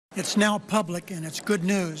It's now public, and it's good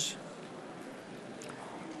news.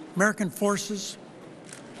 American forces,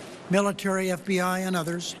 military, FBI, and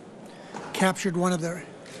others captured one of the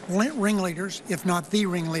ringleaders, if not the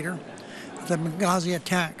ringleader, of the Benghazi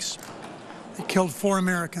attacks that killed 4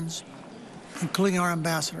 Americans, including our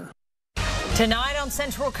ambassador. Tonight on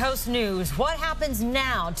Central Coast News, what happens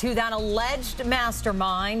now to that alleged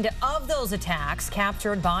mastermind of those attacks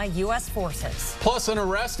captured by U.S. forces? Plus, an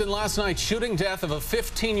arrest in last night's shooting death of a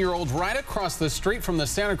 15-year-old right across the street from the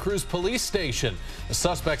Santa Cruz police station. The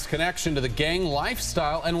suspect's connection to the gang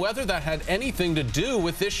lifestyle and whether that had anything to do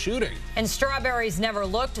with this shooting. And strawberries never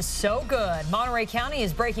looked so good. Monterey County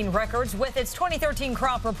is breaking records with its 2013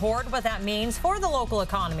 crop report, what that means for the local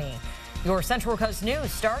economy. Your Central Coast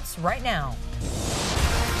News starts right now.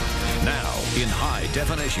 Now in high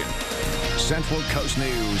definition. Central Coast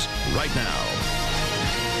News right now.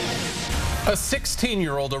 A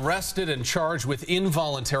 16-year-old arrested and charged with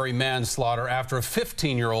involuntary manslaughter after a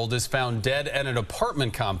 15-year-old is found dead at an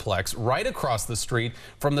apartment complex right across the street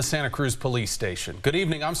from the Santa Cruz police station. Good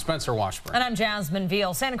evening, I'm Spencer Washburn. And I'm Jasmine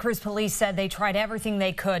Veal. Santa Cruz police said they tried everything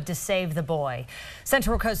they could to save the boy.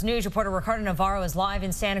 Central Coast News reporter Ricardo Navarro is live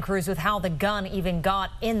in Santa Cruz with how the gun even got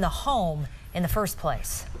in the home in the first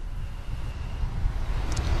place.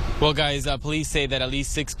 Well, guys, police say that at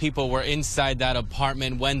least 6 people were inside that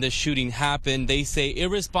apartment when the shooting happened. They say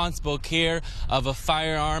irresponsible care of a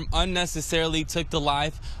firearm unnecessarily took the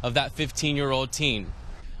life of that 15-year-old teen.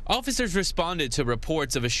 Officers responded to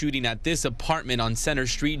reports of a shooting at this apartment on Center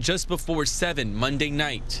Street just before 7 Monday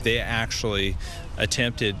night. They actually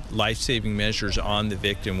attempted life-saving measures on the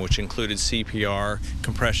victim, which included CPR,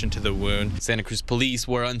 compression to the wound. Santa Cruz police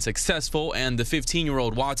were unsuccessful, and the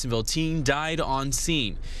 15-year-old Watsonville teen died on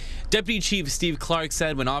scene. Deputy Chief Steve Clark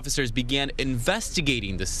said when officers began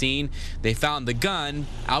investigating the scene, they found the gun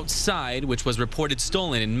outside, which was reported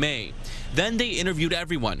stolen in May. Then they interviewed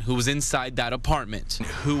everyone who was inside that apartment.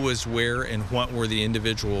 Who was where and what were the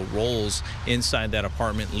individual roles inside that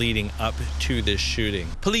apartment leading up to this shooting.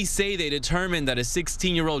 Police say they determined that a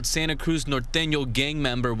 16-year-old Santa Cruz Norteño gang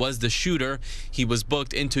member was the shooter. He was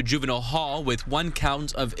booked into juvenile hall with 1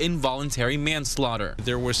 count of involuntary manslaughter.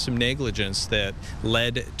 There was some negligence that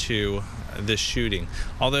led to this shooting.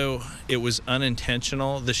 Although it was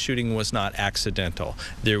unintentional, the shooting was not accidental.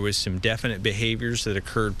 There was some definite behaviors that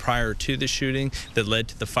occurred prior to the shooting that led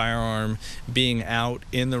to the firearm being out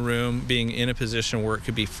in the room, being in a position where it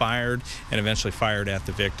could be fired and eventually fired at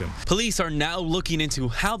the victim. Police are now looking into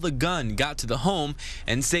how the gun got to the home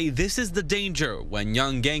and say this is the danger when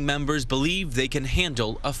young gang members believe they can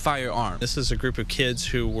handle a firearm. This is a group of kids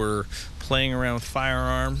who were playing around with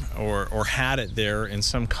firearm or had it there in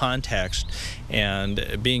some context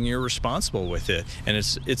and being irresponsible with it. And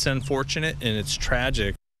it's unfortunate and it's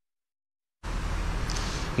tragic.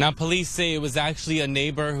 Now, police say it was actually a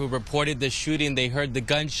neighbor who reported the shooting. They heard the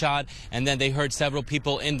gunshot, and then they heard several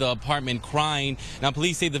people in the apartment crying. Now,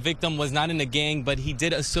 police say the victim was not in a gang, but he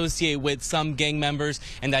did associate with some gang members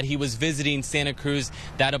and that he was visiting Santa Cruz,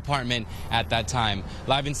 that apartment, at that time.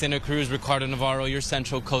 Live in Santa Cruz, Ricardo Navarro, your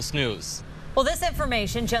Central Coast News. Well, this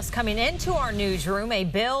information just coming into our newsroom, a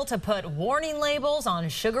bill to put warning labels on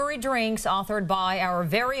sugary drinks authored by our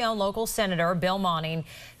very own local Senator Bill Monning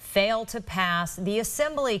failed to pass the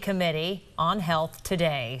Assembly Committee on Health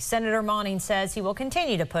today. Senator Monning says he will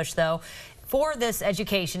continue to push, though, for this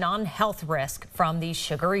education on health risk from these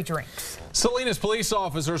sugary drinks. Salinas police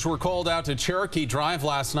officers were called out to Cherokee Drive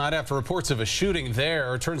last night after reports of a shooting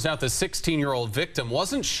there. It turns out the 16-year-old victim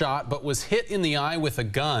wasn't shot but was hit in the eye with a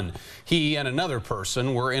gun. He and another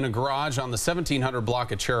person were in a garage on the 1700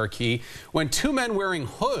 block of Cherokee when 2 men wearing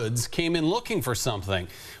hoods came in looking for something.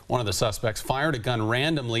 One of the suspects fired a gun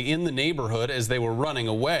randomly in the neighborhood as they were running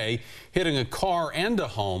away, hitting a car and a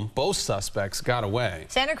home. Both suspects got away.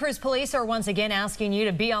 Santa Cruz police are once again asking you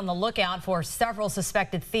to be on the lookout for several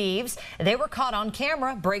suspected thieves. They were caught on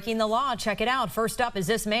camera breaking the law. Check it out. First up is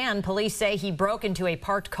this man. Police say he broke into a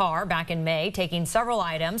parked car back in May, taking several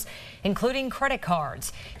items, including credit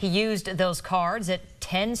cards. He used those cards at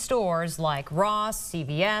 10 stores like Ross,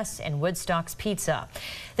 CVS, and Woodstock's Pizza.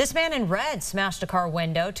 This man in red smashed a car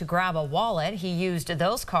window to grab a wallet. He used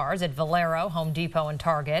those cards at Valero, Home Depot, and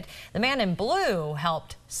Target. The man in blue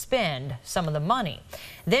helped spend some of the money.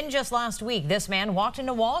 Then just last week, this man walked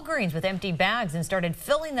into Walgreens with empty bags and started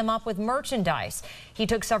filling them up with merchandise. He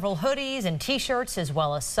took several hoodies and t-shirts as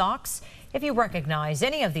well as socks. If you recognize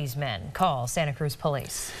any of these men, call Santa Cruz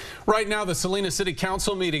Police. Right now, the Salinas City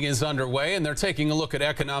Council meeting is underway, and they're taking a look at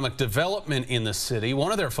economic development in the city.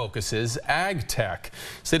 One of their focuses, ag tech.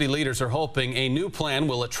 City leaders are hoping a new plan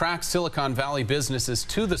will attract Silicon Valley businesses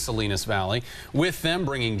to the Salinas Valley, with them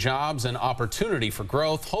bringing jobs and opportunity for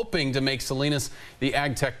growth, hoping to make Salinas the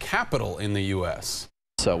ag tech capital in the U.S.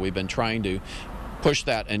 So we've been trying to push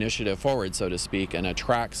that initiative forward, so to speak, and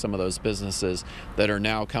attract some of those businesses that are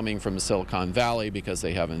now coming from Silicon Valley because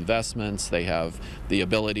they have investments, they have the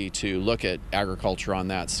ability to look at agriculture on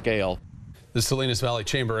that scale. The Salinas Valley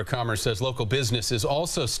Chamber of Commerce says local businesses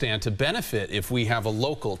also stand to benefit if we have a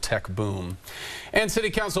local tech boom. And City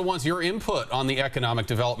Council wants your input on the economic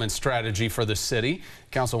development strategy for the city.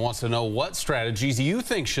 Council wants to know what strategies you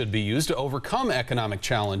think should be used to overcome economic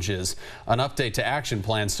challenges. An update to action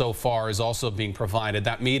plan so far is also being provided.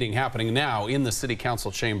 That meeting happening now in the City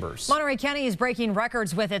Council chambers. Monterey County is breaking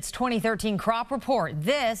records with its 2013 crop report.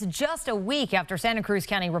 This just a week after Santa Cruz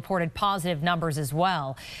County reported positive numbers as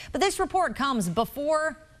well. But this report comes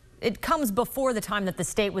before the time that the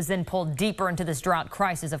state was then pulled deeper into this drought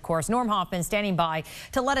crisis, of course. Norm Hoffman standing by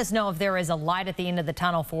to let us know if there is a light at the end of the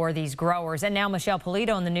tunnel for these growers. And now Michelle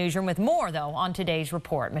Polito in the newsroom with more, though, on today's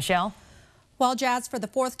report. Michelle? Well, Jazz, for the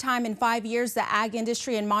fourth time in 5 years, the ag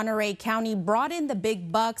industry in Monterey County brought in the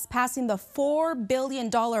big bucks, passing the $4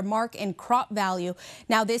 billion mark in crop value.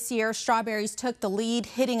 Now this year, strawberries took the lead,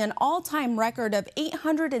 hitting an all-time record of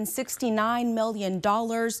 $869 million.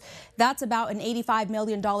 That's about an $85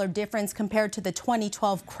 million difference compared to the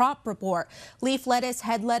 2012 crop report. Leaf lettuce,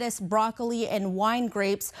 head lettuce, broccoli, and wine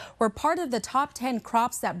grapes were part of the top 10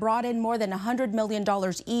 crops that brought in more than $100 million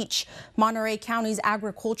each. Monterey County's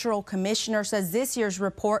agricultural commissioner says this year's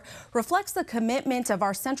report reflects the commitment of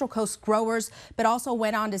our Central Coast growers, but also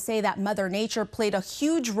went on to say that Mother Nature played a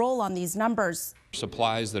huge role on these numbers.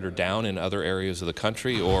 Supplies that are down in other areas of the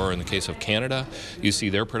country, or in the case of Canada, you see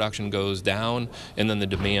their production goes down, and then the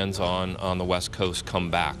demands on the West Coast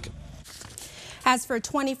come back. As for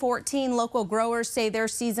 2014, local growers say their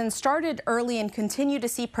season started early and continue to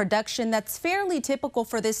see production that's fairly typical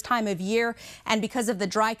for this time of year. And because of the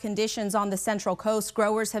dry conditions on the Central Coast,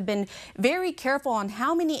 growers have been very careful on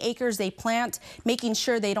how many acres they plant, making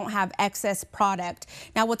sure they don't have excess product.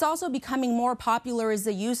 Now, what's also becoming more popular is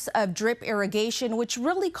the use of drip irrigation, which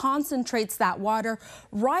really concentrates that water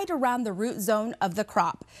right around the root zone of the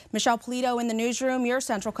crop. Michelle Polito in the newsroom, your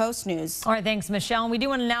Central Coast News. All right, thanks, Michelle. And we do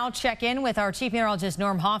want to now check in with our Chief Meteorologist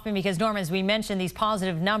Norm Hoffman, because Norm, as we mentioned, these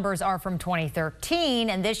positive numbers are from 2013,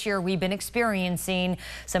 and this year we've been experiencing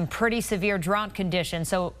some pretty severe drought conditions.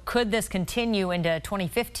 So could this continue into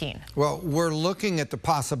 2015? Well, we're looking at the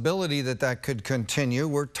possibility that that could continue.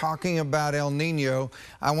 We're talking about El Nino.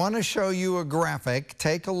 I want to show you a graphic.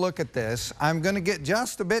 Take a look at this. I'm going to get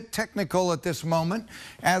just a bit technical at this moment.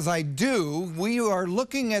 As I do, we are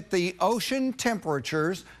looking at the ocean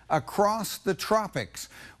temperatures across the tropics.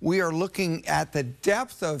 We are looking at the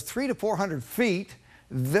depth of 300 to 400 feet.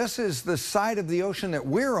 This is the side of the ocean that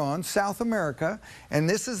we're on, South America, and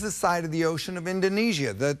this is the side of the ocean of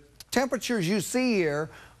Indonesia. The temperatures you see here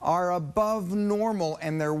are above normal,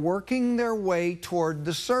 and they're working their way toward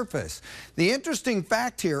the surface. The interesting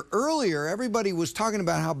fact here, earlier everybody was talking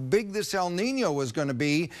about how big this El Nino was going to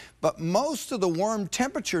be, but most of the warm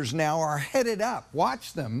temperatures now are headed up.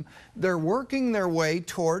 Watch them. They're working their way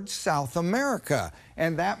towards South America,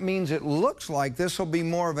 and that means it looks like this will be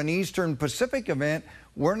more of an Eastern Pacific event.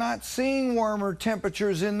 We're not seeing warmer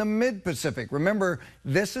temperatures in the mid-Pacific. Remember,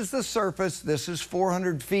 this is the surface, this is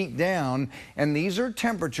 400 feet down, and these are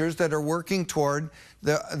temperatures that are working toward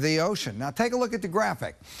the ocean. Now take a look at the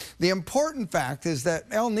graphic. The important fact is that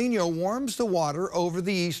El Nino warms the water over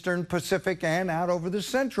the Eastern Pacific and out over the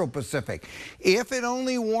Central Pacific. If it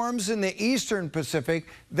only warms in the Eastern Pacific,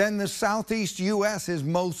 then the southeast U.S. is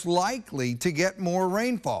most likely to get more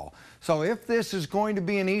rainfall. So if this is going to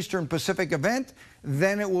be an Eastern Pacific event,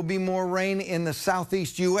 then it will be more rain in the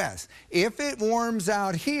southeast U.S. If it warms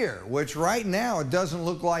out here, which right now it doesn't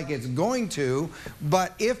look like it's going to,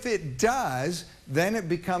 but if it does, then it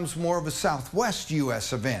becomes more of a southwest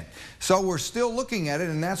U.S. event. So we're still looking at it,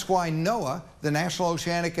 and that's why NOAA, the National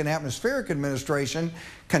Oceanic and Atmospheric Administration,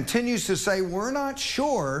 continues to say we're not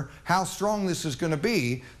sure how strong this is going to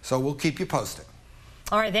be, so we'll keep you posted.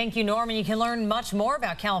 All right, thank you, Norm. And you can learn much more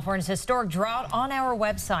about California's historic drought on our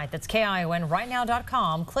website. That's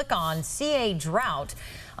KIONrightnow.com. Click on CA Drought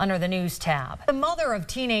under the News tab. The mother of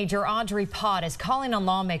teenager Audrey Pott is calling on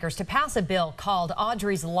lawmakers to pass a bill called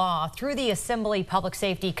Audrey's Law through the Assembly Public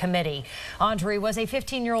Safety Committee. Audrey was a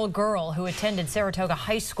 15-year-old girl who attended Saratoga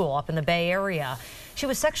High School up in the Bay Area. She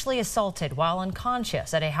was sexually assaulted while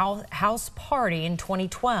unconscious at a house party in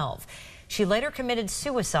 2012. She later committed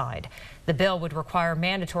suicide. The bill would require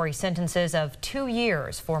mandatory sentences of 2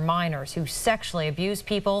 years for minors who sexually abuse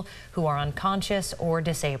people who are unconscious or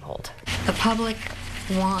disabled. The public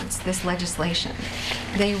wants this legislation.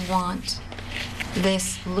 They want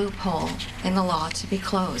this loophole in the law to be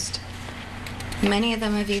closed. Many of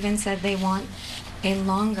them have even said they want a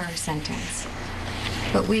longer sentence.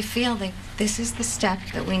 But we feel that this is the step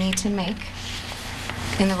that we need to make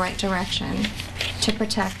in the right direction to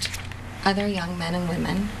protect other young men and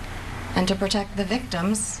women and to protect the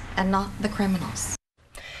victims and not the criminals.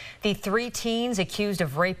 The 3 teens accused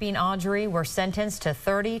of raping Audrey were sentenced to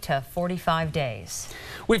 30 to 45 days.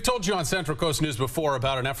 We've told you on Central Coast News before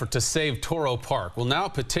about an effort to save Toro Park. Well, now a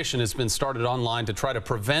petition has been started online to try to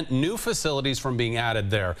prevent new facilities from being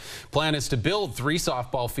added there. Plan is to build 3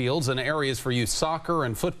 softball fields and areas for youth soccer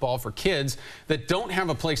and football for kids that don't have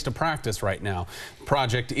a place to practice right now. The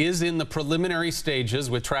project is in the preliminary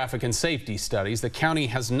stages with traffic and safety studies. The county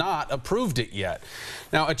has not approved it yet.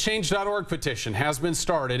 Now, a Change.org petition has been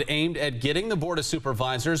started aimed at getting the Board of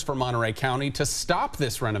Supervisors for Monterey County to stop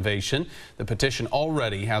this renovation. The petition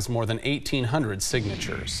already has more than 1,800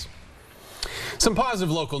 signatures. Some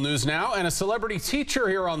positive local news now, and a celebrity teacher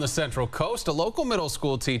here on the Central Coast, a local middle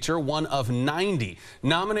school teacher, one of 90,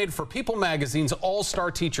 nominated for People Magazine's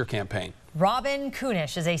All-Star Teacher Campaign. Robin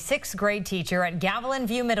Kunish is a 6th grade teacher at Gavilan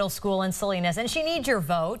View Middle School in Salinas, and she needs your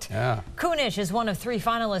vote. Yeah. Kunish is one of 3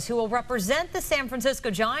 finalists who will represent the San Francisco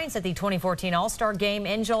Giants at the 2014 All-Star Game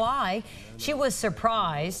in July. She was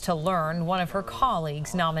surprised to learn one of her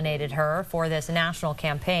colleagues nominated her for this national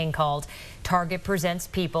campaign called Target Presents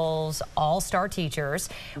People's All-Star Teachers.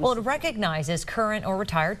 Well, it recognizes current or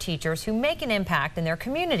retired teachers who make an impact in their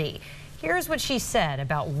community. Here's what she said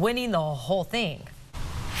about winning the whole thing.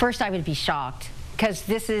 First, I would be shocked because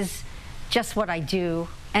this is just what I do,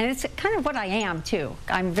 and it's kind of what I am too.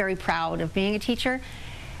 I'm very proud of being a teacher,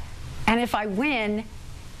 and if I win,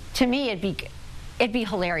 to me it'd be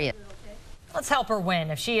hilarious. Let's help her win.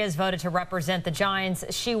 If she is voted to represent the Giants,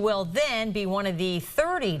 she will then be one of the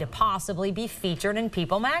 30 to possibly be featured in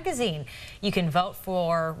People Magazine. You can vote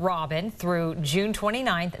for Robin through June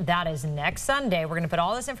 29th. That is next Sunday. We're going to put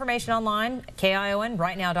all this information online, KION,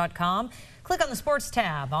 Click on the Sports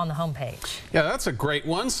tab on the homepage. Yeah, that's a great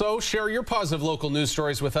one. So share your positive local news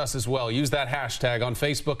stories with us as well. Use that hashtag on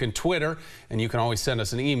Facebook and Twitter, and you can always send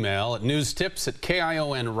us an email at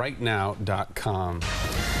newstips@KIONrightnow.com.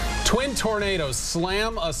 Twin tornadoes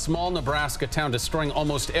slam a small Nebraska town, destroying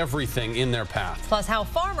almost everything in their path. Plus, how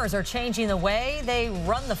farmers are changing the way they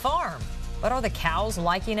run the farm. But are the cows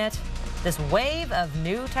liking it? This wave of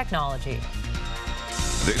new technology.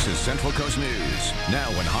 This is Central Coast News, now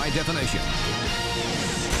in high definition.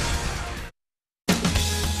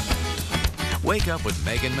 Wake up with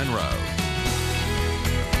Megan Monroe.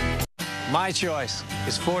 My choice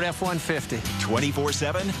is Ford F-150.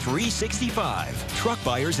 24/7, 365. Truck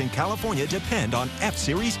buyers in California depend on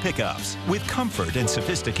F-Series pickups with comfort and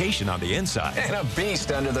sophistication on the inside. And a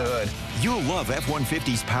beast under the hood. You'll love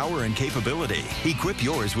F-150's power and capability. Equip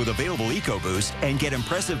yours with available EcoBoost and get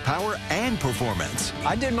impressive power and performance.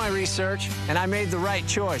 I did my research, and I made the right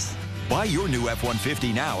choice. Buy your new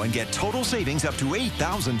F-150 now and get total savings up to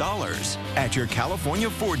 $8,000 at your California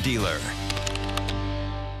Ford dealer.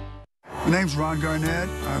 My name's Ron Garnett.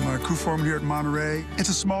 I'm a crew foreman here at Monterey. It's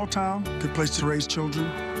a small town, good place to raise children.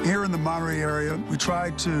 Here in the Monterey area, we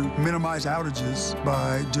try to minimize outages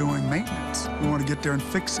by doing maintenance. We want to get there and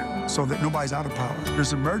fix it so that nobody's out of power.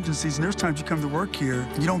 There's emergencies, and there's times you come to work here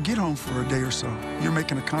and you don't get home for a day or so. You're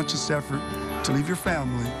making a conscious effort to leave your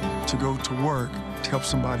family to go to work to help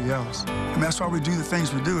somebody else. And that's why we do the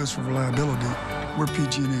things we do, is for reliability. We're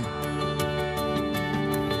PG&E.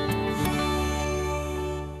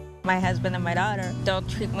 My husband and my daughter don't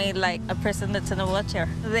treat me like a person that's in a wheelchair.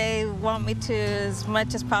 They want me to, as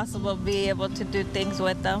much as possible, be able to do things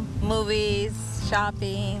with them. Movies,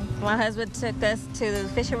 shopping. My husband took us to the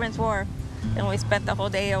Fisherman's Wharf, and we spent the whole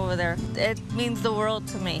day over there. It means the world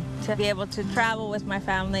to me to be able to travel with my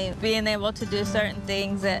family, being able to do certain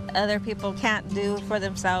things that other people can't do for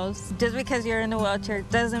themselves. Just because you're in a wheelchair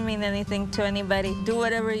doesn't mean anything to anybody. Do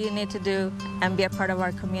whatever you need to do and be a part of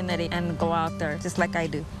our community and go out there, just like I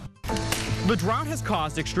do. The drought has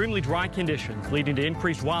caused extremely dry conditions, leading to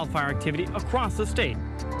increased wildfire activity across the state.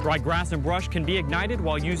 Dry grass and brush can be ignited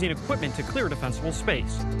while using equipment to clear defensible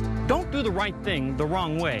space. Don't do the right thing the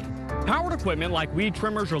wrong way. Powered equipment like weed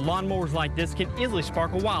trimmers or lawnmowers like this can easily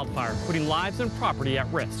spark a wildfire, putting lives and property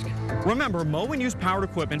at risk. Remember, mow and use powered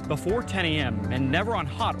equipment before 10 a.m. and never on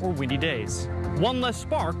hot or windy days. One less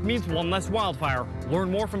spark means one less wildfire. Learn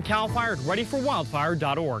more from CAL FIRE at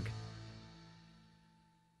readyforwildfire.org.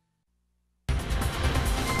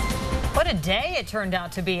 What a day it turned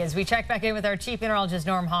out to be as we check back in with our chief meteorologist,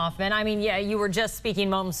 Norm Hoffman. I mean, yeah, you were just speaking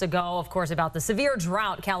moments ago, of course, about the severe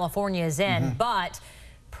drought California is in, but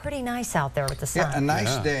pretty nice out there with the sun. Yeah, a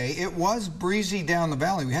nice day. It was breezy down the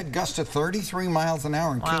valley. We had gusts of 33 miles an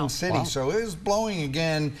hour in King City, so it was blowing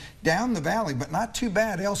again down the valley, but not too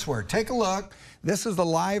bad elsewhere. Take a look. This is the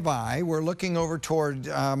live eye. We're looking over toward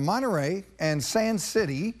Monterey and Sand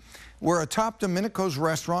City. We're atop Domenico's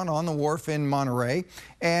restaurant on the wharf in Monterey,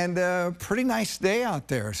 and pretty nice day out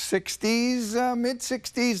there. 60s,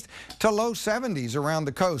 mid-60s to low 70s around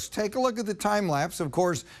the coast. Take a look at the time lapse. Of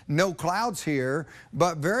course, no clouds here,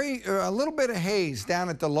 but a little bit of haze down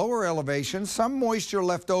at the lower elevation. Some moisture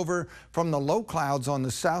left over from the low clouds on the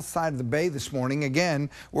south side of the bay this morning. Again,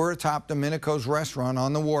 we're atop Domenico's restaurant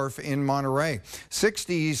on the wharf in Monterey.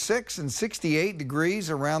 66 and 68 degrees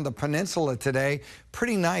around the peninsula today.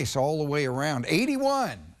 Pretty nice all the way around.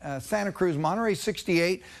 81. Santa Cruz, Monterey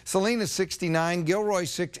 68, Salinas 69, Gilroy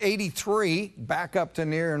 83, back up to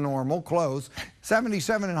near normal, close.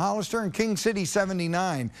 77 in Hollister and King City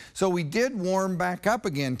 79. So we did warm back up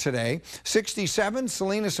again today. 67,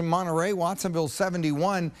 Salinas and Monterey, Watsonville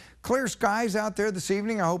 71. Clear skies out there this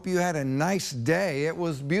evening. I hope you had a nice day. It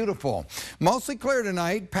was beautiful. Mostly clear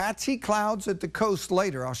tonight. Patchy clouds at the coast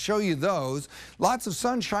later. I'll show you those. Lots of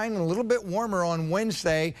sunshine and a little bit warmer on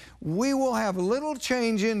Wednesday. We will have a little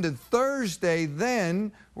change into Thursday.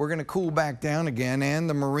 Then we're going to cool back down again, and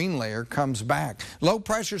the marine layer comes back. Low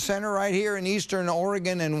pressure center right here in eastern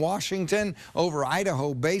Oregon and Washington over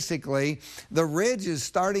Idaho, basically. The ridge is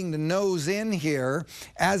starting to nose in here.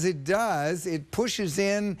 As it does, it pushes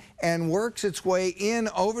in and works its way in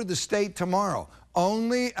over the state tomorrow.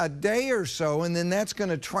 Only a day or so, and then that's going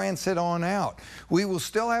to transit on out. We will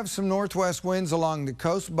still have some northwest winds along the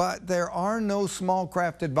coast, but there are no small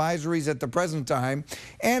craft advisories at the present time,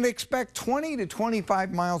 and expect 20 to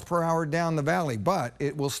 25 miles per hour down the valley, but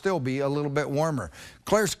it will still be a little bit warmer.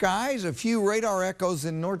 Clear skies, a few radar echoes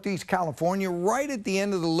in northeast California right at the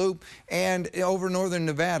end of the loop and over northern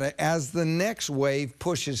Nevada as the next wave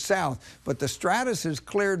pushes south. But the stratus is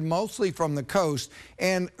cleared mostly from the coast,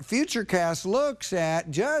 and Futurecast looks at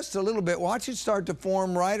just a little bit. Watch it start to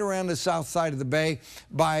form right around the south side of the bay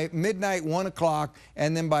by midnight, 1 o'clock,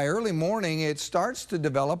 and then by early morning it starts to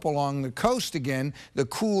develop along the coast again. The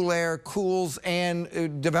cool air cools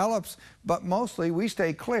and develops, but mostly we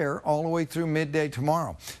stay clear all the way through midday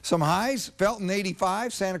tomorrow. Some highs: Felton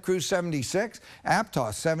 85, Santa Cruz 76,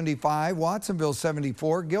 Aptos 75, Watsonville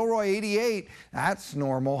 74, Gilroy 88, that's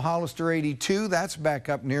normal, Hollister 82, that's back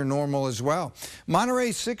up near normal as well.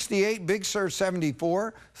 Monterey 68, Big Sur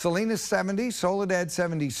 74, Salinas 70, Soledad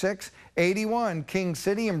 76, 81, King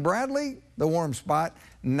City and Bradley, the warm spot,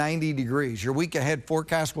 90 degrees. Your week ahead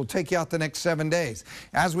forecast will take you out the next 7 days.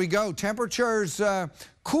 As we go, temperatures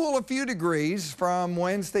cool a few degrees from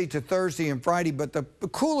Wednesday to Thursday and Friday, but the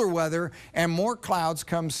cooler weather and more clouds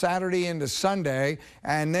come Saturday into Sunday,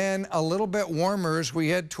 and then a little bit warmer as we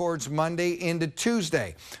head towards Monday into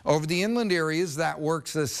Tuesday. Over the inland areas, that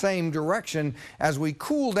works the same direction as we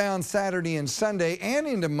cool down Saturday and Sunday and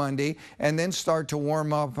into Monday, and then start to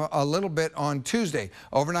warm up a little bit on Tuesday.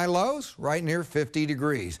 Overnight lows right near 50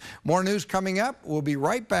 degrees. More news coming up. We'll be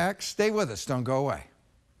right back. Stay with us. Don't go away.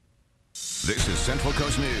 This is Central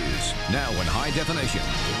Coast News, now in high definition.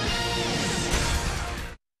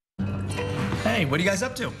 Hey, what are you guys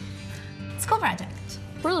up to? School project.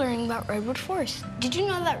 We're learning about redwood forest. Did you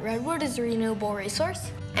know that redwood is a renewable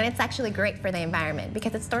resource? And it's actually great for the environment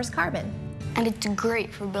because it stores carbon. And it's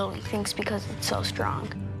great for building things because it's so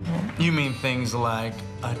strong. You mean things like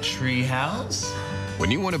a tree house?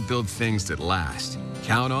 When you want to build things that last,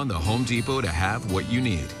 count on the Home Depot to have what you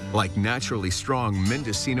need, like naturally strong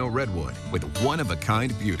Mendocino redwood with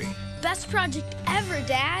one-of-a-kind beauty. Best project ever,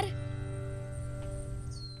 Dad.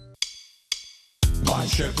 My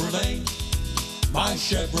Chevrolet, my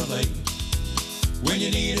Chevrolet. When you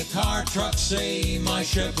need a car, truck, say my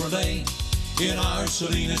Chevrolet. In our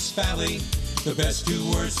Salinas Valley, the best two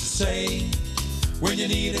words to say. When you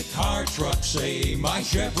need a car, truck, say my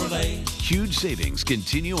Chevrolet. Huge savings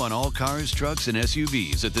continue on all cars, trucks, and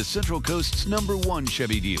SUVs at the Central Coast's #1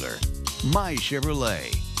 Chevy dealer, My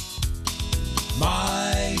Chevrolet.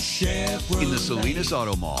 My Chevrolet. In the Salinas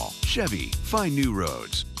Auto Mall. Chevy, find new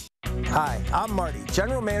roads. Hi, I'm Marty,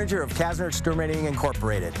 General Manager of Kasner Exterminating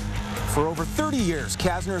Incorporated. For over 30 years,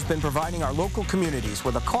 Kasner has been providing our local communities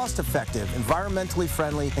with a cost-effective, environmentally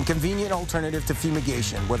friendly, and convenient alternative to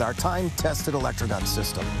fumigation with our time-tested electrogun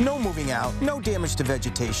system. No moving out, no damage to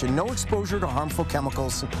vegetation, no exposure to harmful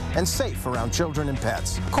chemicals, and safe around children and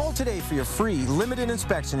pets. Call today for your free, limited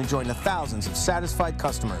inspection and join the thousands of satisfied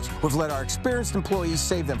customers who've let our experienced employees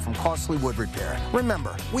save them from costly wood repair.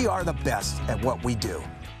 Remember, we are the best at what we do.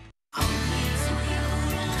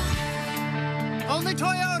 Only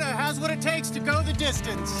Toyota has what it takes to go the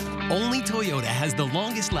distance. Only Toyota has the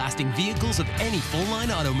longest-lasting vehicles of any full-line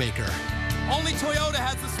automaker. Only Toyota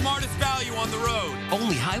has the smartest value on the road.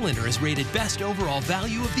 Only Highlander is rated best overall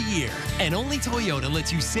value of the year. And only Toyota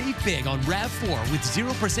lets you save big on RAV4 with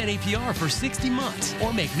 0% APR for 60 months.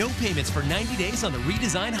 Or make no payments for 90 days on the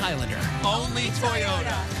redesigned Highlander. Only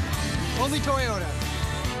Toyota. Only Toyota.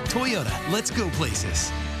 Toyota, let's go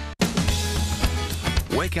places.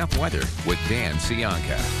 Wake Up Weather with Dan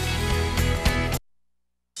Cianca.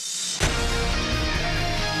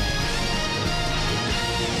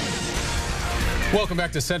 Welcome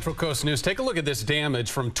back to Central Coast News. Take a look at this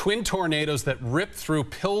damage from twin tornadoes that ripped through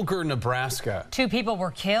Pilger, Nebraska. 2 people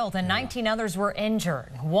were killed and 19 others were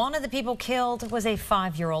injured. One of the people killed was a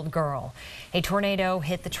 5-year-old girl. A tornado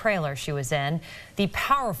hit the trailer she was in. The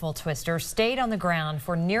powerful twister stayed on the ground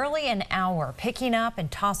for nearly an hour, picking up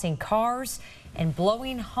and tossing cars and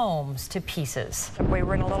blowing homes to pieces. We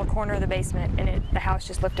were in a little corner of the basement and the house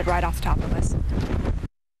just lifted right off the top of us.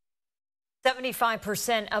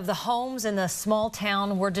 75% of the homes in the small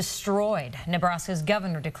town were destroyed. Nebraska's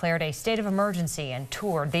governor declared a state of emergency and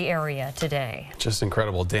toured the area today. Just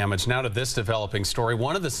incredible damage. Now to this developing story.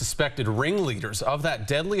 One of the suspected ringleaders of that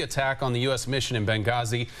deadly attack on the U.S. mission in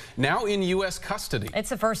Benghazi now in U.S. custody. It's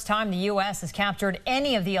the first time the U.S. has captured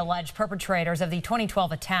any of the alleged perpetrators of the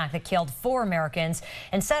 2012 attack that killed 4 Americans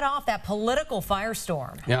and set off that political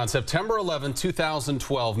firestorm. Yeah, on September 11,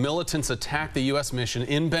 2012, militants attacked the U.S. mission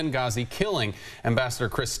in Benghazi, killing Ambassador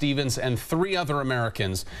Chris Stevens and 3 other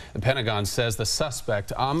Americans. The Pentagon says the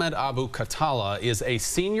suspect, Ahmed Abu Khattala, is a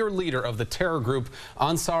senior leader of the terror group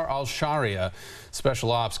Ansar al-Sharia.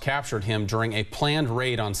 Special Ops captured him during a planned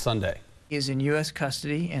raid on Sunday. He is in U.S.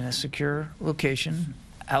 custody in a secure location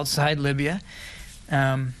outside Libya,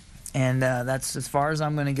 and that's as far as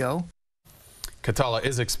I'm going to go. Khattala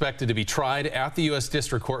is expected to be tried at the U.S.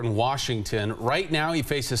 District Court in Washington. Right now, he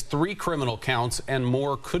faces 3 criminal counts and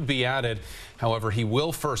more could be added. However, he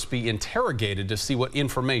will first be interrogated to see what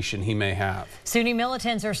information he may have. Sunni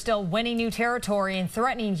militants are still winning new territory and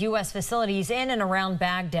threatening U.S. facilities in and around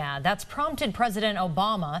Baghdad. That's prompted President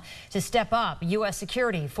Obama to step up U.S.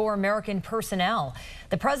 security for American personnel.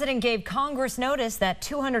 The president gave Congress notice that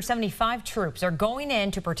 275 troops are going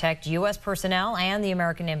in to protect U.S. personnel and the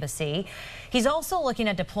American embassy. He's also looking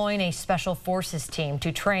at deploying a special forces team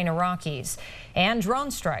to train Iraqis. And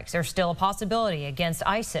drone strikes are still a possibility against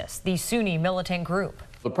ISIS, the Sunni militant group.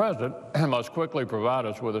 The president must quickly provide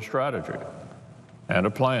us with a strategy and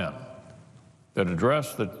a plan that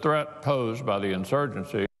address the threat posed by the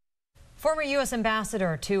insurgency. Former U.S.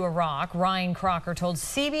 Ambassador to Iraq, Ryan Crocker, told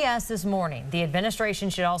CBS this morning the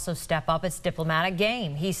administration should also step up its diplomatic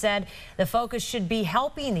game. He said the focus should be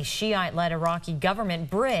helping the Shiite-led Iraqi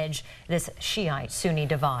government bridge this Shiite-Sunni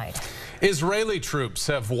divide. Israeli troops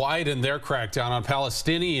have widened their crackdown on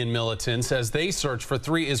Palestinian militants as they search for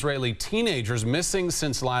 3 Israeli teenagers missing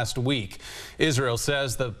since last week. Israel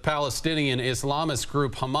says the Palestinian Islamist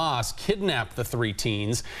group Hamas kidnapped the 3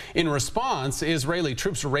 teens. In response, Israeli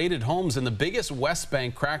troops raided homes in the biggest West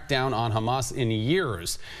Bank crackdown on Hamas in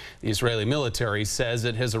years. The Israeli military says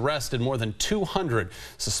it has arrested more than 200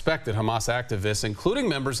 suspected Hamas activists, including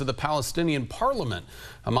members of the Palestinian parliament.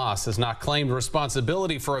 Hamas has not claimed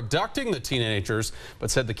responsibility for abducting the teenagers,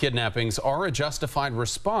 but said the kidnappings are a justified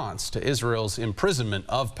response to Israel's imprisonment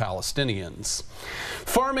of Palestinians.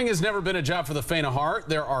 Farming has never been a job for the faint of heart.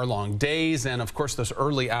 There are long days and, of course, those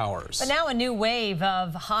early hours. But now a new wave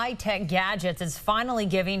of high-tech gadgets is finally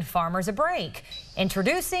giving farmers a break.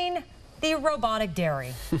 Introducing the robotic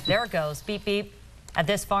dairy. There it goes, beep, beep. At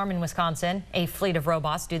this farm in Wisconsin, a fleet of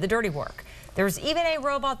robots do the dirty work. There's even a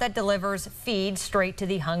robot that delivers feed straight to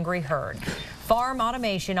the hungry herd. Farm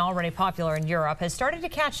automation, already popular in Europe, has started to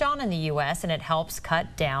catch on in the U.S., and it helps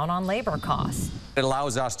cut down on labor costs. It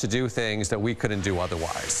allows us to do things that we couldn't do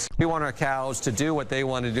otherwise. We want our cows to do what they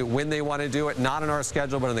want to do, when they want to do it, not in our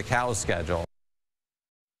schedule, but in the cow's schedule.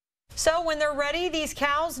 So when they're ready, these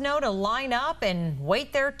cows know to line up and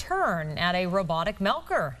wait their turn at a robotic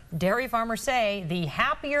milker. Dairy farmers say the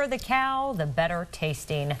happier the cow, the better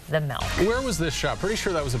tasting the milk. Where was this shot? Pretty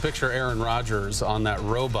sure that was a picture of Aaron Rodgers on that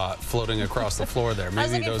robot floating across the floor there.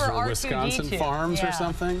 Maybe those were Wisconsin farms or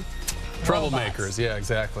something. Troublemakers, yeah,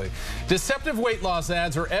 exactly. Deceptive weight loss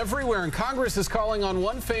ads are everywhere, and Congress is calling on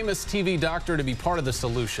one famous TV doctor to be part of the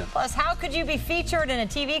solution. Plus, how could you be featured in a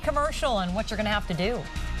TV commercial and what you're going to have to do?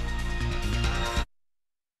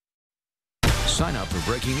 Sign up for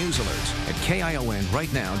breaking news alerts at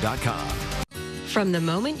KIONrightnow.com. From the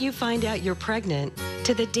moment you find out you're pregnant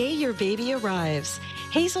to the day your baby arrives,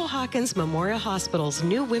 Hazel Hawkins Memorial Hospital's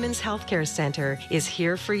new Women's Healthcare Center is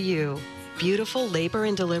here for you. Beautiful labor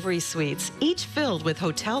and delivery suites, each filled with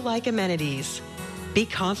hotel-like amenities. Be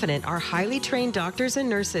confident our highly trained doctors and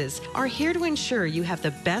nurses are here to ensure you have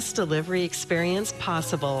the best delivery experience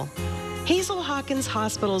possible. Hazel Hawkins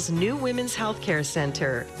Hospital's new Women's Healthcare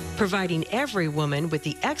Center, providing every woman with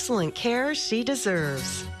the excellent care she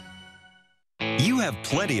deserves. You have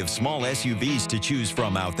plenty of small SUVs to choose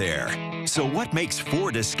from out there. So what makes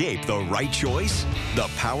Ford Escape the right choice? The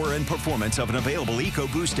power and performance of an available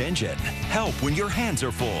EcoBoost engine. Help when your hands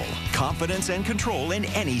are full. Confidence and control in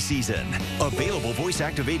any season. Available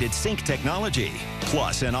voice-activated sync technology.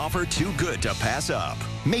 Plus an offer too good to pass up.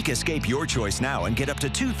 Make Escape your choice now and get up to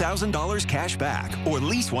 $2,000 cash back. Or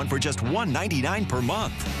lease one for just $199 per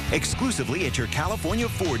month. Exclusively at your California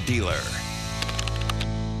Ford dealer.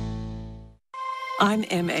 I'm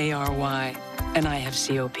Mary, and I have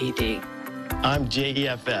COPD. I'm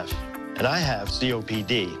JEFF, and I have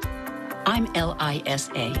COPD. I'm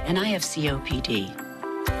LISA, and I have COPD.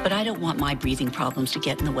 But I don't want my breathing problems to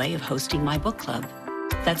get in the way of hosting my book club.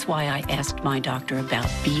 That's why I asked my doctor about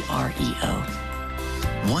BREO.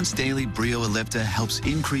 Once daily Brio Ellipta helps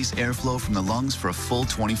increase airflow from the lungs for a full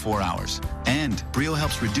 24 hours. And Brio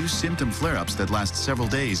helps reduce symptom flare-ups that last several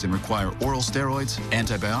days and require oral steroids,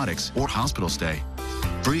 antibiotics, or hospital stay.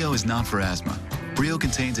 Brio is not for asthma. Brio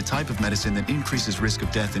contains a type of medicine that increases risk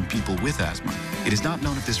of death in people with asthma. It is not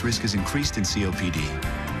known if this risk is increased in COPD.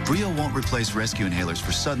 Brio won't replace rescue inhalers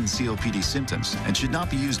for sudden COPD symptoms and should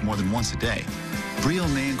not be used more than once a day. Brio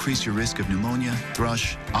may increase your risk of pneumonia,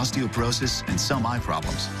 thrush, osteoporosis, and some eye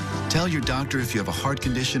problems. Tell your doctor if you have a heart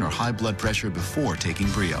condition or high blood pressure before taking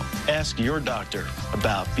Brio. Ask your doctor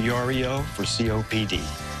about BREO for COPD.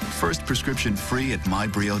 First prescription free at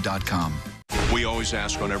mybrio.com. We always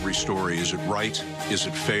ask on every story, is it right? Is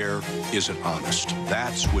it fair? Is it honest?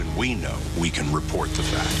 That's when we know we can report the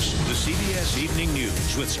facts. The CBS Evening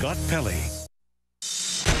News with Scott Pelley.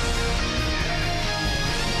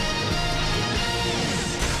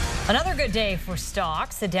 Another good day for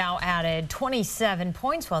stocks. The Dow added 27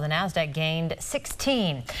 points while the Nasdaq gained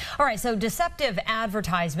 16. All right, so deceptive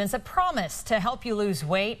advertisements, a promise to help you lose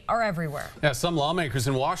weight, are everywhere. Yeah, some lawmakers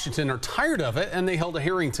in Washington are tired of it, and they held a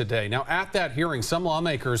hearing today. Now, at that hearing, some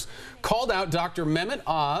lawmakers called out Dr. Mehmet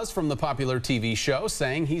Oz from the popular TV show,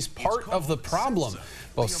 saying he's part of the problem.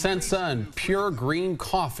 Both Sensa and Pure Green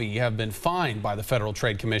Coffee have been fined by the Federal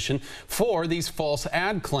Trade Commission for these false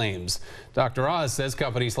ad claims. Dr. Oz says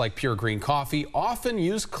companies like Pure Green Coffee often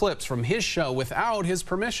use clips from his show without his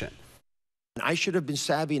permission. I should have been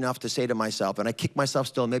savvy enough to say to myself, and I kick myself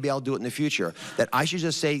still, maybe I'll do it in the future, that I should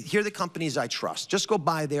just say, here are the companies I trust. Just go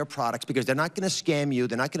buy their products because they're not going to scam you.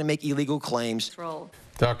 They're not going to make illegal claims.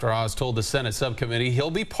 Dr. Oz told the Senate subcommittee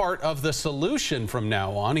he'll be part of the solution from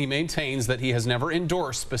now on. He maintains that he has never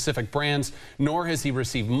endorsed specific brands, nor has he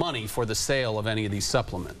received money for the sale of any of these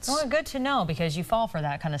supplements. Well, good to know because you fall for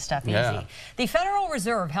that kind of stuff easy. The Federal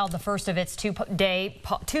Reserve held the first of its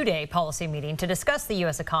two-day policy meeting to discuss the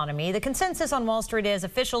U.S. economy. The consensus on Wall Street is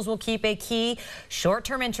officials will keep a key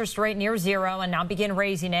short-term interest rate near zero and not begin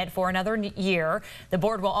raising it for another year. The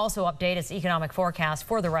board will also update its economic forecast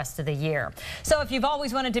for the rest of the year. So if you've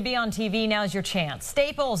always wanted to be on TV, now's your chance.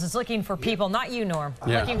 Staples is looking for people, not you, Norm.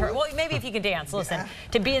 Looking for, well, maybe if you can dance, listen,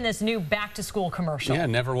 to be in this new back-to-school commercial. Yeah,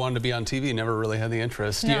 never wanted to be on TV, never really had the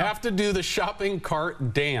interest. No. You have to do the shopping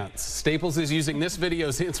cart dance. Staples is using this video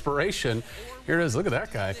as inspiration. Here it is, look at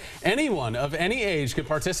that guy. Anyone of any age could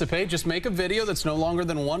participate. Just make a video that's no longer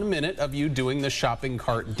than 1 minute of you doing the shopping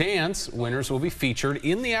cart dance. Winners will be featured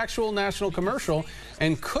in the actual national commercial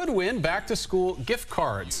and could win back-to-school gift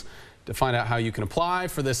cards. To find out how you can apply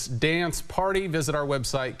for this dance party, visit our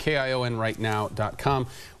website, KIONrightnow.com.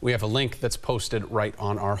 We have a link that's posted right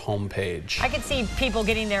on our homepage. I could see people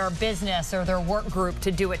getting their business or their work group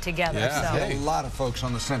to do it together. Yeah, a lot of folks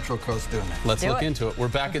on the Central Coast doing it. Let's look into it. We're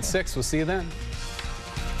back at 6. We'll see you then.